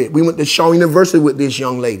college with. We went to Shaw University with this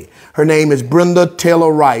young lady. Her name is Brenda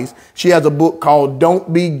Taylor Rice. She has a book called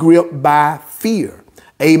Don't Be Gripped by Fear.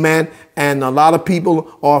 Amen. And a lot of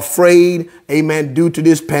people are afraid, amen, due to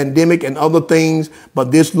this pandemic and other things.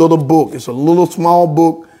 But this little book, it's a little small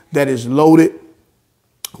book that is loaded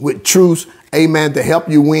with truths, amen, to help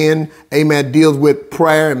you win. Amen. Deals with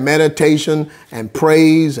prayer and meditation and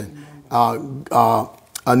praise and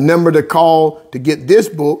a number to call to get this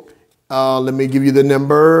book. Let me give you the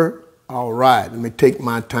number. All right. Let me take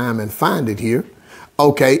my time and find it here.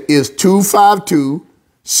 Okay. It's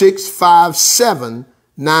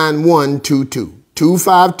 252-657-9122.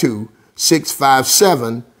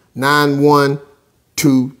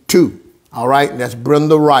 252-657-9122. All right. And that's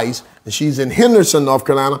Brenda Rice. And she's in Henderson, North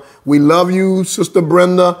Carolina. We love you, Sister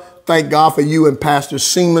Brenda. Thank God for you and Pastor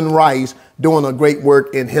Seaman Rice doing a great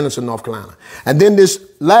work in Henderson, North Carolina. And then this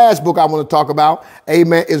last book I want to talk about,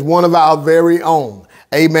 amen, is one of our very own.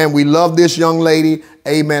 Amen. We love this young lady.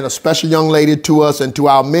 Amen. A special young lady to us and to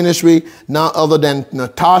our ministry, none other than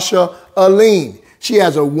Natasha Aline. She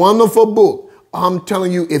has a wonderful book. I'm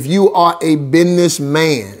telling you, if you are a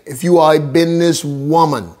businessman, if you are a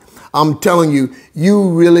businesswoman, I'm telling you, you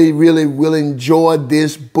really, really will enjoy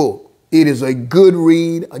this book. It is a good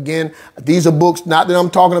read. Again, these are books not that I'm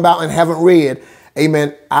talking about and haven't read.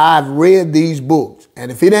 Amen. I've read these books.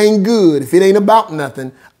 And if it ain't good, if it ain't about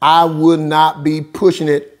nothing, I would not be pushing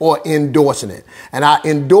it or endorsing it. And I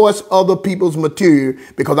endorse other people's material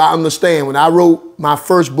because I understand when I wrote my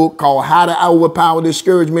first book called How to Overpower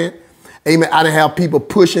Discouragement, amen, I didn't have people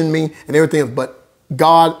pushing me and everything else, but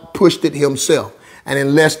God pushed it himself. And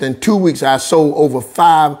in less than 2 weeks, I sold over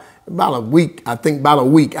about a week,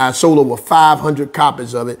 I sold over 500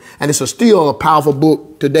 copies of it. And it's still a powerful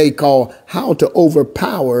book today called How to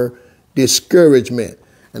Overpower Discouragement.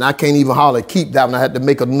 And I can't even hardly keep that one. I had to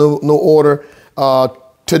make a new order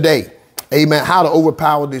today. Amen. How to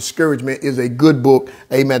Overpower Discouragement is a good book,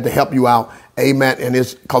 amen, to help you out. Amen. And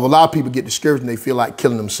it's because a lot of people get discouraged and they feel like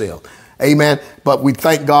killing themselves. Amen. But we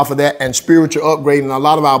thank God for that and spiritual upgrade. In a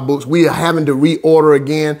lot of our books, we are having to reorder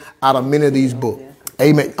again out of many of these books.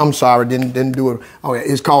 Amen. I'm sorry, didn't do it. Okay,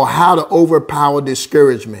 it's called How to Overpower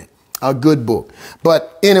Discouragement, a good book.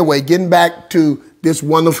 But anyway, getting back to this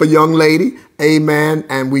wonderful young lady, amen,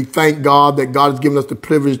 and we thank God that God has given us the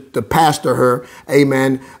privilege to pastor her,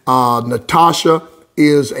 amen. Natasha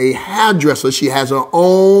is a hairdresser. She has her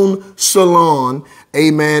own salon,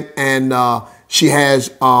 amen, and she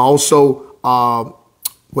has also,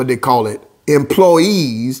 what they call it,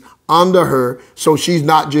 employees under her, so she's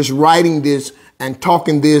not just writing this and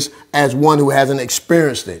talking this as one who hasn't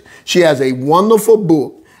experienced it. She has a wonderful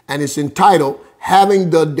book, and it's entitled Having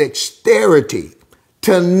the Dexterity,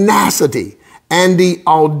 Tenacity, and the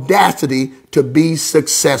Audacity to Be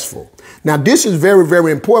Successful. Now, this is very,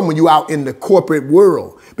 very important when you're out in the corporate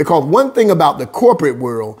world, because one thing about the corporate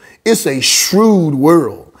world, it's a shrewd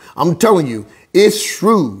world. I'm telling you, it's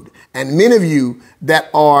shrewd. And many of you that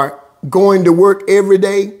are going to work every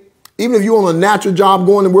day, even if you're on a natural job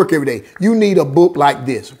going to work every day, you need a book like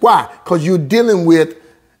this. Why? Because you're dealing with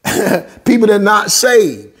people that are not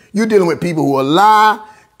saved. You're dealing with people who will lie,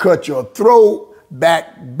 cut your throat,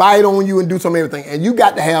 bite on you and do some everything. And you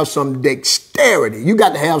got to have some dexterity. You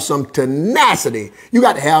got to have some tenacity. You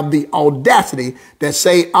got to have the audacity that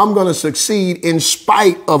say, I'm going to succeed in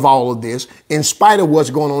spite of all of this, in spite of what's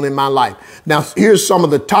going on in my life. Now, here's some of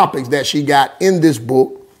the topics that she got in this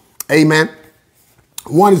book. Amen.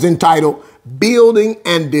 One is entitled Building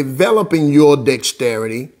and Developing Your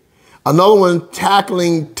Dexterity. Another one,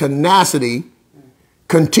 Tackling Tenacity,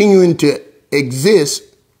 Continuing to Exist,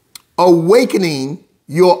 Awakening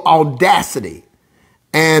Your Audacity.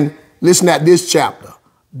 And listen at this chapter,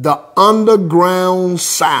 The Underground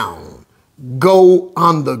Sound, Go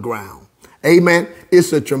Underground. Amen.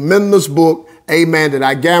 It's a tremendous book, amen, that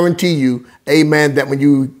I guarantee you, amen, that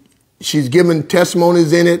when she's given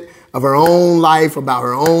testimonies in it, of her own life, about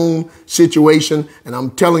her own situation. And I'm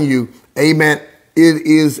telling you, amen, it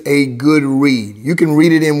is a good read. You can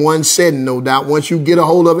read it in one setting, no doubt. Once you get a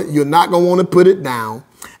hold of it, you're not going to want to put it down.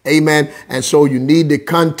 Amen. And so you need to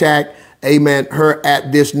contact, amen, her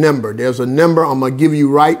at this number. There's a number I'm going to give you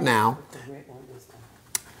right now.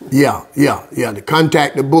 Yeah. To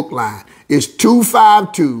contact the book line. It's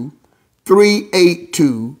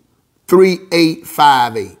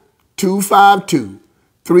 252-382-3858.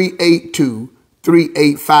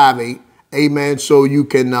 252-382-3858. Amen. So you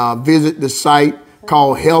can visit the site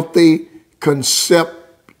called Healthy Concepts.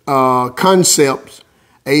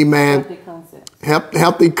 Amen.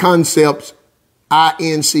 Healthy Concepts,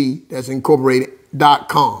 INC, that's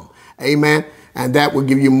incorporated.com. Amen. And that will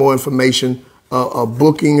give you more information of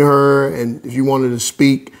booking her. And if you wanted to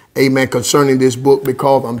speak, amen, concerning this book,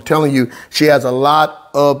 because I'm telling you, she has a lot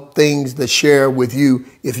of things to share with you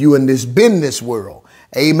if you're in this business world.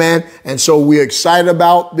 Amen. And so we're excited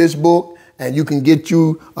about this book, and you can get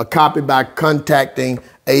you a copy by contacting,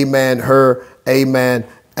 amen, her, amen,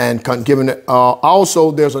 and giving it. Also,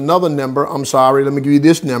 there's another number. I'm sorry. Let me give you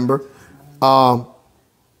this number.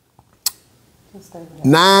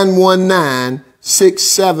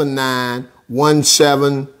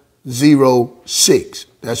 919-679-1706.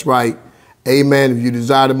 That's right. Amen. If you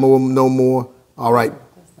desire to know more. All right.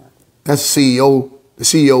 That's the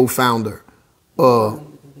CEO founder.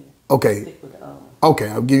 Okay. Okay.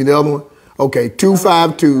 I'll give you the other one. Okay.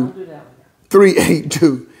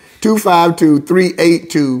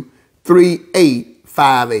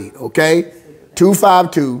 252-382-3858. Okay.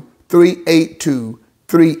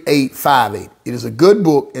 252-382-3858. It is a good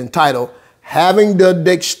book entitled Having the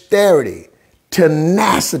Dexterity,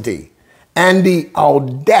 Tenacity, and the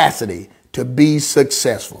Audacity to Be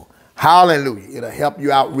Successful. Hallelujah. It'll help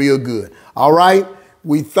you out real good. All right.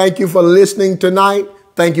 We thank you for listening tonight.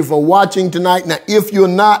 Thank you for watching tonight. Now, if you're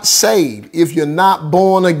not saved, if you're not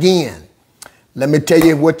born again, let me tell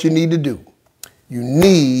you what you need to do. You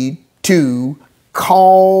need to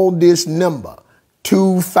call this number,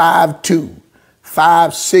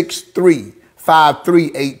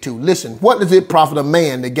 252-563-5382. Listen, what does it profit a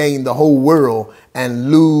man to gain the whole world and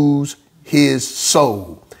lose his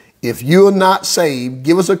soul? If you're not saved,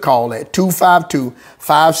 give us a call at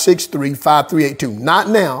 252-563-5382. Not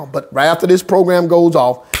now, but right after this program goes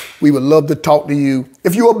off, we would love to talk to you.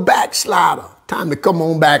 If you're a backslider, time to come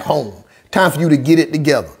on back home. Time for you to get it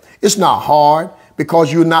together. It's not hard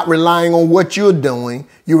because you're not relying on what you're doing.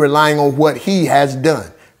 You're relying on what he has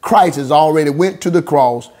done. Christ has already went to the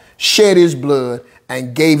cross, shed his blood,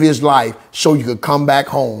 and gave his life so you could come back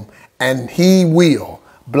home. And he will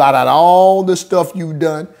blot out all the stuff you've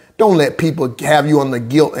done. Don't let people have you on the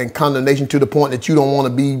guilt and condemnation to the point that you don't want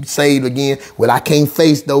to be saved again. Well, I can't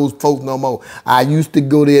face those folks no more. I used to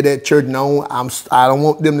go there, that church. No, I don't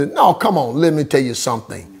want them to. No, come on. Let me tell you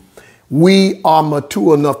something. We are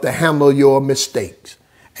mature enough to handle your mistakes.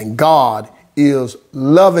 And God is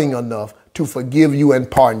loving enough to forgive you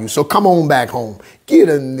and pardon you. So come on back home. Get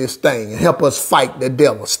in this thing and help us fight the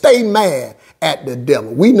devil. Stay mad at the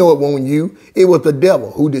devil. We know it wasn't you. It was the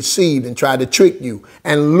devil who deceived and tried to trick you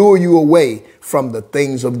and lure you away from the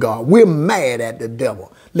things of God. We're mad at the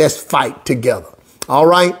devil. Let's fight together. All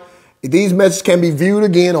right. These messages can be viewed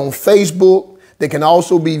again on Facebook. They can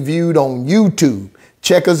also be viewed on YouTube.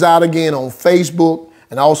 Check us out again on Facebook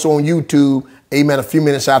and also on YouTube. Amen. A few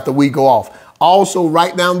minutes after we go off. Also,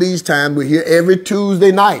 write down these times. We're here every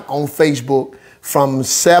Tuesday night on Facebook from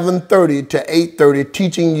 7:30 to 8:30,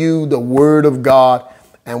 teaching you the Word of God.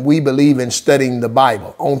 And we believe in studying the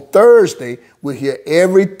Bible. On Thursday, we're here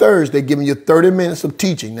every Thursday giving you 30 minutes of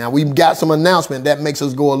teaching. Now, we've got some announcement that makes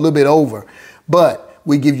us go a little bit over, but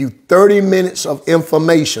we give you 30 minutes of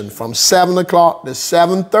information from 7 o'clock to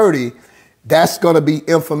 7:30. That's going to be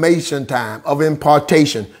information time of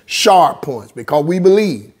impartation, sharp points, because we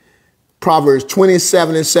believe Proverbs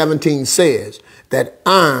 27:17 says that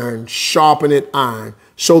iron sharpeneth iron,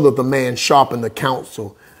 so that the man sharpen the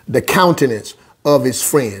countenance of his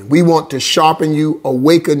friend. We want to sharpen you,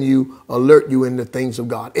 awaken you, alert you in the things of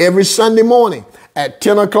God. Every Sunday morning at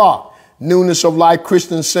 10 o'clock, Newness of Life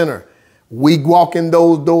Christian Center. We walk in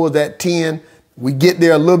those doors at 10. We get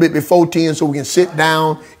there a little bit before 10 so we can sit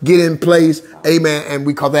down, get in place. Amen. And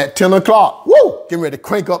we call that 10 o'clock. Woo! Getting ready to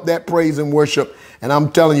crank up that praise and worship. And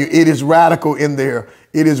I'm telling you, it is radical in there.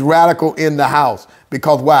 It is radical in the house.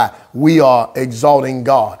 Because why? We are exalting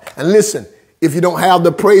God. And listen, if you don't have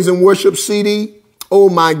the praise and worship CD, oh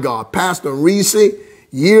my God, Pastor Reese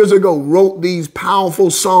years ago wrote these powerful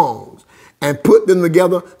songs and put them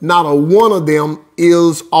together. Not a one of them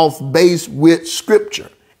is off base with scripture.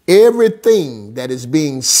 Everything that is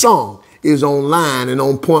being sung is online and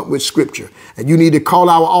on point with scripture. And you need to call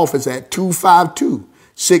our office at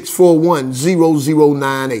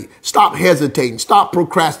 252-641-0098. Stop hesitating. Stop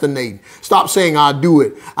procrastinating. Stop saying, I'll do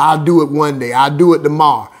it. I'll do it one day. I'll do it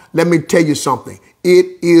tomorrow. Let me tell you something.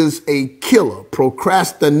 It is a killer.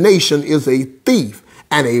 Procrastination is a thief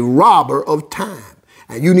and a robber of time.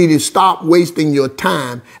 And you need to stop wasting your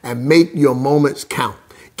time and make your moments count.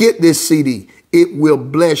 Get this CD. It will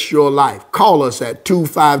bless your life. Call us at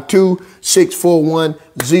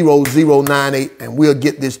 252-641-0098 and we'll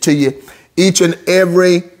get this to you each and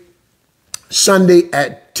every Sunday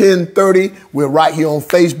at 10:30. We're right here on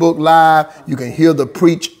Facebook Live. You can hear the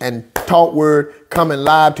preach and talk word coming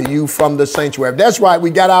live to you from the sanctuary. That's right. We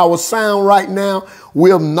got our sound right now.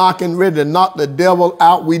 We're ready to knock the devil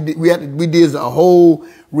out. We did a whole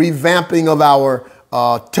revamping of our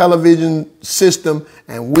television system,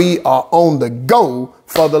 and we are on the go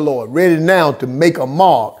for the Lord, ready now to make a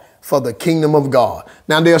mark for the kingdom of God.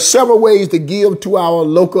 Now, there are several ways to give to our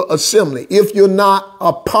local assembly. If you're not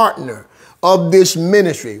a partner of this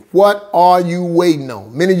ministry. What are you waiting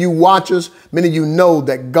on? Many of you watchers, many of you know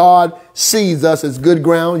that God sees us as good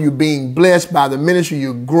ground. You're being blessed by the ministry.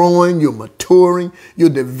 You're growing, you're maturing, you're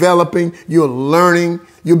developing, you're learning,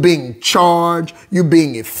 you're being charged, you're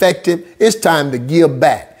being effective. It's time to give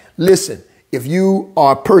back. Listen, if you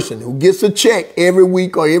are a person who gets a check every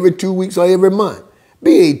week or every 2 weeks or every month,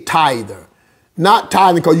 be a tither. Not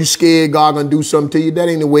tithing because you're scared God gonna do something to you. That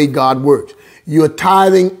ain't the way God works. You're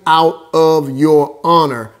tithing out of your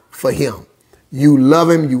honor for him. You love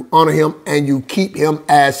him, you honor him, and you keep him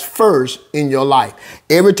as first in your life.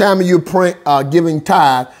 Every time you're giving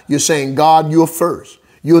tithe, you're saying, God, you're first.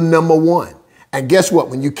 You're number one. And guess what?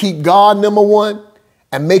 When you keep God number one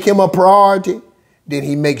and make him a priority, then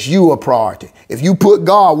he makes you a priority. If you put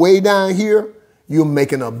God way down here, you're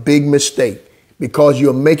making a big mistake because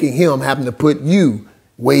you're making him happen to put you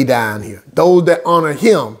way down here. Those that honor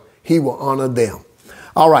him, he will honor them.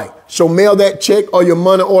 All right. So mail that check or your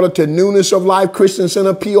money order to Newness of Life Christian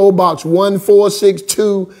Center, P.O. Box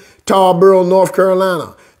 1462, Tarboro, North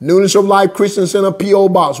Carolina. Newness of Life Christian Center, P.O.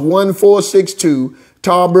 Box 1462,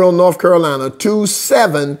 Tarboro, North Carolina,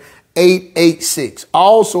 27886.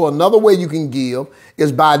 Also, another way you can give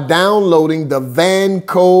is by downloading the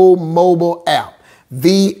Vanco mobile app.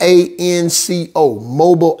 VANCO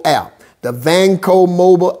mobile app. The Vanco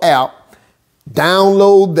mobile app.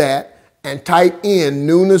 Download that and type in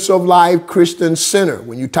Newness of Life Christian Center.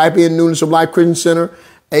 When you type in Newness of Life Christian Center,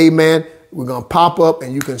 amen, we're going to pop up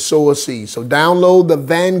and you can sow a seed. So download the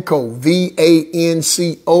Vanco,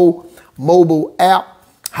 VANCO mobile app.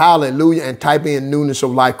 Hallelujah. And type in Newness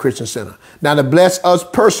of Life Christian Center. Now to bless us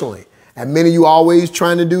personally, and many of you always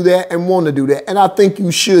trying to do that and want to do that. And I think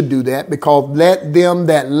you should do that because let them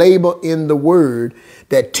that labor in the word,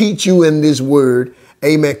 that teach you in this word,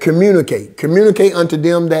 amen, communicate. Communicate unto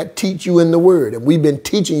them that teach you in the word. And we've been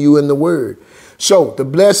teaching you in the word. So to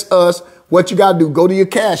bless us, what you got to do, go to your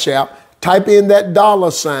Cash App, type in that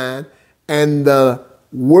 $ and the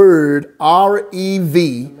word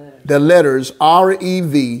R-E-V, the letters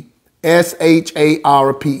R-E-V-S-H-A-R-P-E.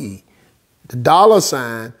 The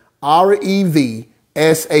 $ R-E-V-S-H-A-R-P-E.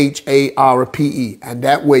 And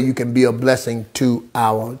that way you can be a blessing to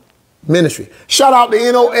our ministry. Shout out to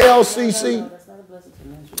NOLCC.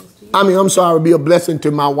 I'm sorry, be a blessing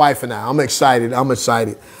to my wife and I. I'm excited.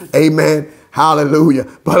 Amen. Hallelujah.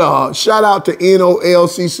 But shout out to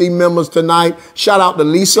NOLCC members tonight. Shout out to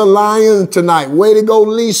Lisa Lyons tonight. Way to go,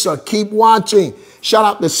 Lisa. Keep watching. Shout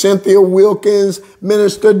out to Cynthia Wilkins,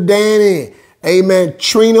 Minister Danny. Amen.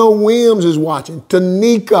 Trina Williams is watching.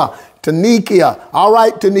 Tanika. All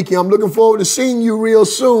right, Tanika, I'm looking forward to seeing you real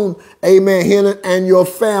soon. Amen. Hannah and your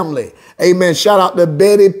family. Amen. Shout out to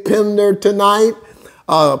Betty Pender tonight.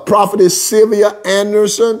 Prophetess Sylvia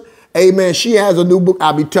Anderson. Amen. She has a new book.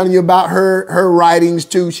 I'll be telling you about her writings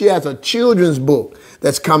too. She has a children's book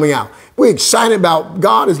that's coming out. We're excited about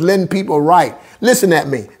God is letting people write. Listen at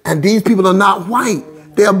me. And these people are not white.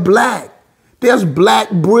 They're black. There's black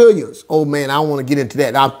brilliance. Oh, man, I don't want to get into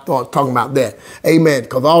that. I thought talking about that. Amen.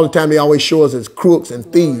 Because all the time they always show us as crooks and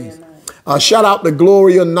thieves. Shout out to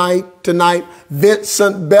Gloria Knight tonight.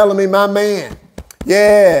 Vincent Bellamy, my man.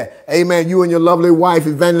 Yeah. Amen. You and your lovely wife,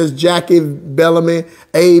 Evangelist Jackie Bellamy.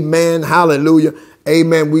 Amen. Hallelujah.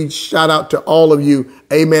 Amen. We shout out to all of you.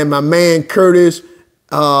 Amen. My man, Curtis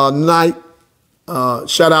Knight.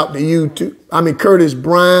 Shout out to you too. Curtis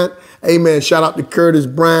Bryant. Amen. Shout out to Curtis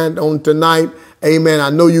Bryant on tonight. Amen. I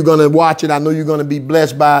know you're going to watch it. I know you're going to be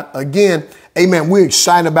blessed by it. Again, amen. We're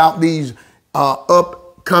excited about these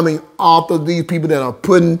upcoming authors, these people that are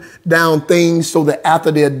putting down things so that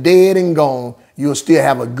after they're dead and gone, you'll still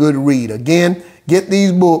have a good read. Again, get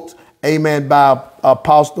these books. Amen. By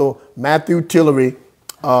Apostle Matthew Tillery.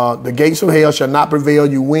 The gates of hell shall not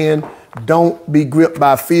prevail. You win. Don't be gripped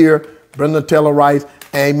by fear. Brenda Taylor Rice.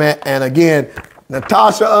 Amen. And again,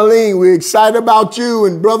 Natasha Aline, we're excited about you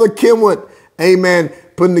and Brother Kimwood, amen,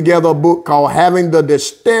 putting together a book called Having the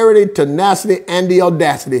Dexterity, Tenacity, and the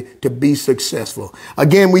Audacity to Be Successful.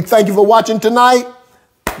 Again, we thank you for watching tonight.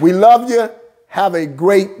 We love you. Have a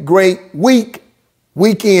great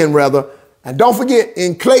weekend, rather. And don't forget,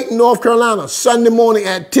 in Clayton, North Carolina, Sunday morning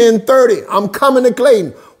at 10:30, I'm coming to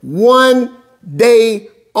Clayton. One day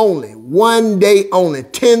only,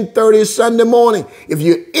 10:30 Sunday morning. If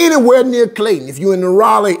you're anywhere near Clayton, if you're in the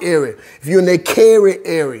Raleigh area, if you're in the Cary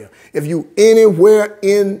area, if you're anywhere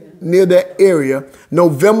near that area,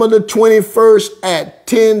 November the 21st at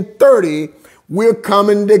 10:30, we're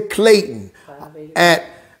coming to Clayton at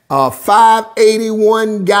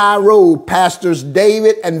 581 Guy Road. Pastors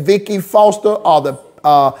David and Vicky Foster are the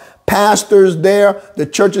pastors there. The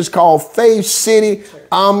church is called Faith City.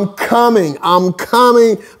 I'm coming. I'm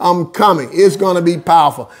coming. I'm coming. It's going to be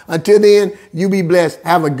powerful. Until then, you be blessed.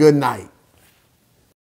 Have a good night.